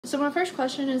So my first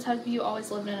question is, have you always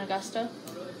lived in Augusta?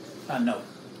 No.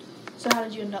 So how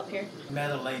did you end up here? Met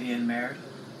a lady and married.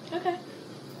 Okay.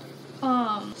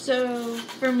 So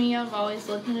for me, I've always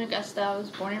lived in Augusta. I was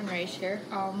born and raised here.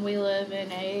 We live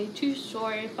in a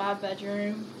 2-story,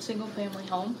 5-bedroom, single-family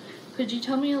home. Could you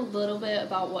tell me a little bit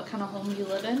about what kind of home you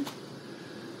live in?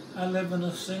 I live in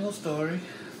a single-story,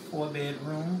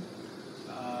 4-bedroom,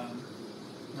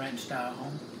 ranch-style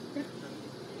home.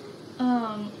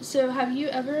 So have you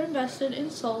ever invested in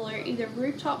solar, either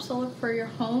rooftop solar for your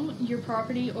home, your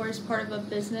property, or as part of a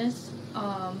business,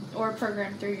 or a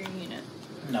program through your unit?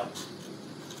 No.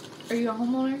 Are you a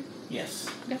homeowner? Yes.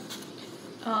 Okay.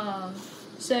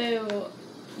 So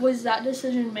was that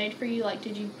decision made for you? Like,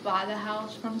 did you buy the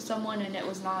house from someone and it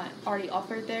was not already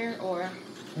offered there, or?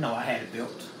 No, I had it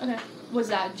built. Okay. Was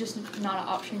that just not an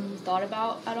option you thought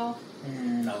about at all?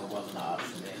 No, it wasn't an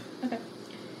option then. Okay.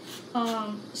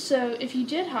 So if you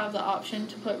did have the option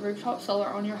to put rooftop solar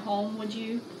on your home, would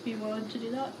you be willing to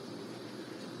do that?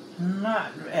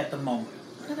 Not at the moment.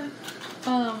 Okay.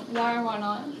 Why or why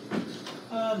not?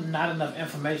 Not enough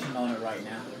information on it right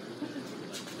now.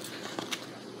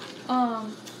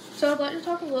 So I'd like to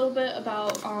talk a little bit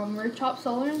about rooftop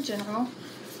solar in general.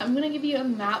 I'm going to give you a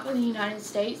map of the United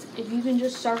States. If you can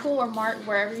just circle or mark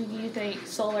wherever you think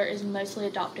solar is mostly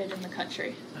adopted in the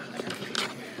country.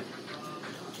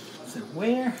 So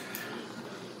where?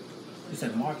 You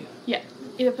said market? Yeah.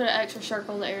 You could put an extra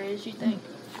circle the areas you think.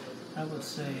 I would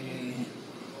say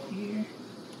here,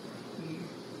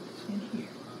 and here.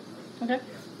 Okay.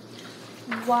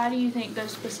 Why do you think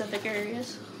those specific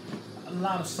areas? A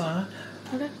lot of sun.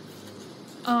 Okay.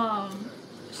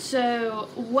 So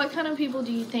what kind of people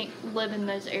do you think live in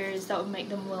those areas that would make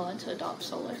them willing to adopt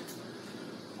solar?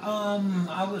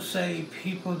 I would say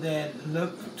people that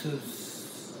look to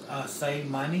save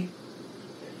money.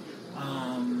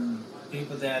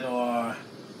 People that are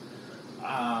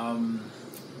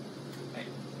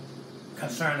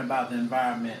concerned about the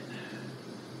environment.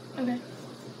 Okay.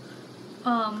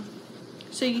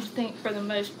 So you think for the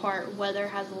most part weather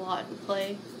has a lot to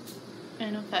play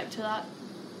in effect to that?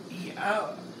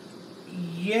 Yeah,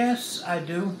 yes, I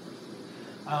do.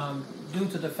 Due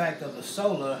to the fact of the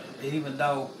solar, even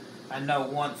though I know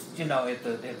once,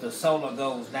 if the solar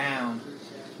goes down,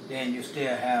 then you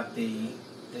still have the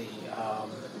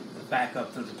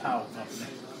backup through the power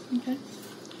company. Okay.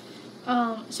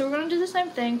 So we're going to do the same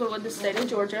thing, but with the state of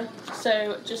Georgia.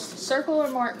 So just circle or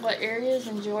mark what areas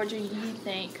in Georgia you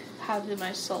think have the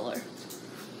most solar.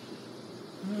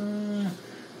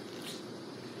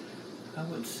 I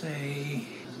would say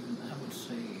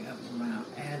up around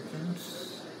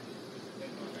Athens.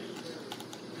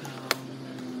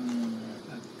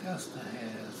 Augusta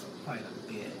has quite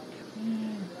a bit.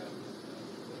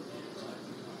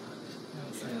 I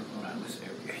would say up around this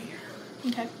area here.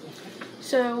 Okay.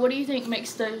 So what do you think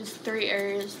makes those 3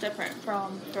 areas different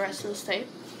from the rest of the state?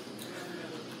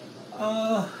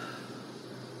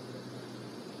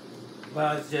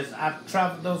 Well, it's just I've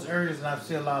traveled those areas and I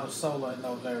see a lot of solar in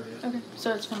those areas. Okay.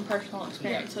 So it's from personal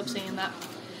experience of seeing that.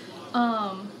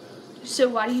 So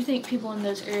why do you think people in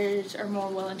those areas are more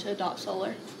willing to adopt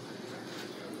solar?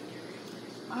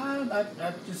 I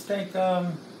just think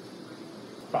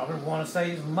probably want to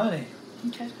save money.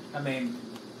 Okay. I mean,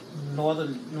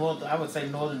 I would say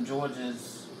northern Georgia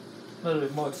is a little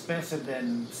bit more expensive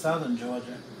than southern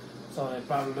Georgia, so they're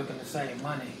probably looking to save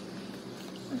money.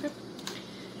 Okay.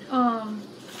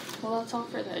 Well, that's all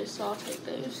for those, so I'll take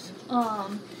those.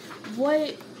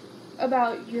 What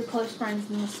about your close friends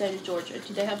in the state of Georgia?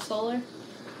 Do they have solar?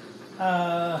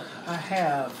 I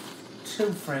have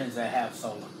 2 friends that have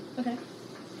solar. Okay.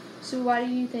 So why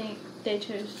do you think they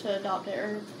chose to adopt it,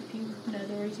 or if you know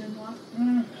the reason why?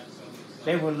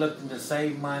 They were looking to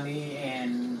save money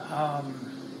and,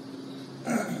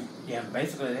 yeah,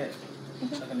 basically that.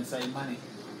 Okay. Looking to save money.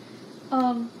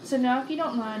 So now if you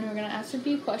don't mind, we're going to ask a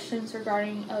few questions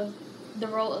regarding the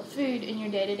role of food in your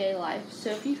day-to-day life.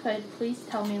 So if you could, please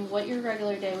tell me what your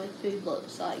regular day with food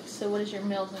looks like. So what does your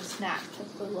meals and snacks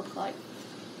typically look like?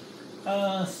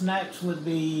 Snacks would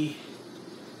be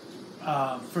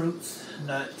fruits,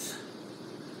 nuts.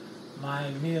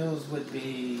 My meals would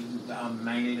be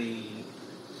mainly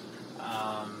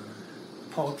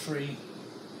poultry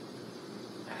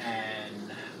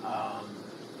and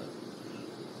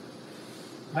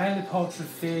mainly poultry,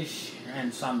 fish,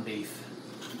 and some beef.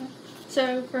 Okay.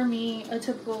 So for me, a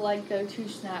typical go-to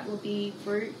snack would be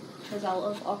fruit, because I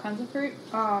love all kinds of fruit.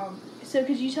 So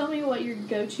could you tell me what your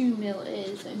go-to meal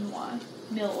is and why?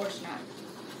 Meal or snack?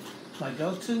 My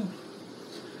go-to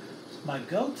My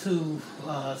go-to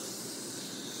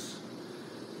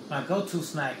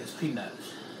snack is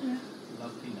peanuts. Yeah.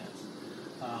 Love peanuts.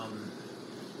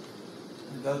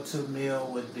 Go-to meal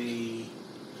would be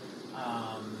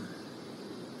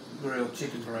grilled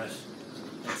chicken breast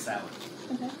and salad.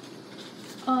 Okay.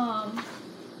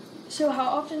 So how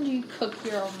often do you cook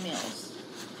your own meals?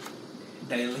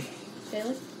 Daily.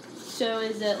 Daily? So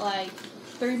is it like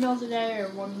 3 meals a day or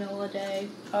 1 meal a day?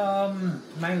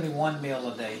 Mainly 1 meal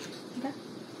a day. Okay.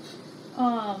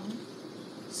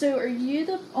 So are you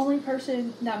the only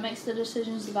person that makes the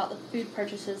decisions about the food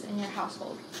purchases in your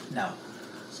household? No.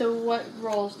 So what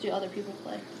roles do other people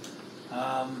play?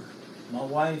 My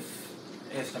wife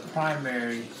is the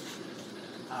primary,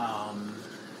 I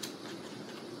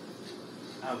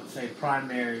would say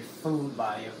primary food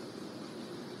buyer.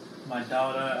 My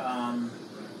daughter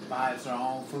buys her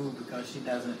own food because she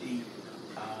doesn't eat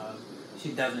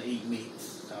meats,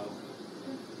 so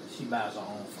she buys her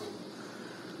own food.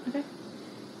 Okay.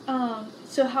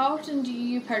 So how often do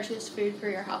you purchase food for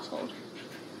your household?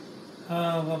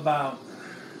 About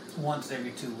once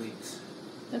every 2 weeks.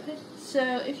 Okay.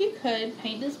 So if you could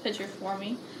paint this picture for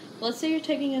me, let's say you're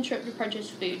taking a trip to purchase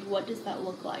food. What does that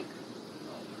look like?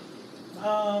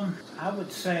 I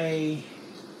would say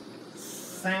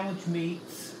sandwich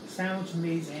meats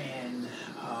and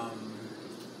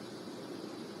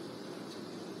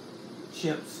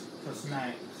chips for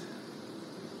snacks,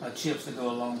 chips to go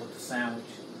along with the sandwich.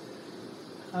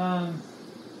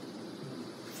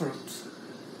 Fruits.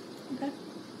 Okay.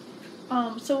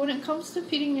 So when it comes to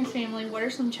feeding your family, what are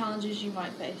some challenges you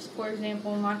might face? For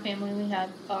example, in my family, we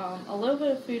have a little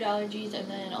bit of food allergies and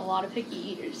then a lot of picky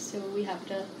eaters, so we have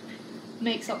to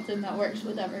make something that works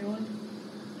with everyone.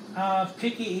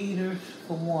 Picky eaters,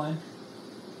 for one,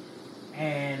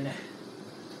 and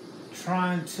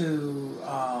trying to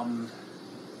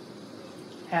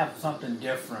have something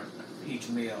different each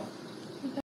meal.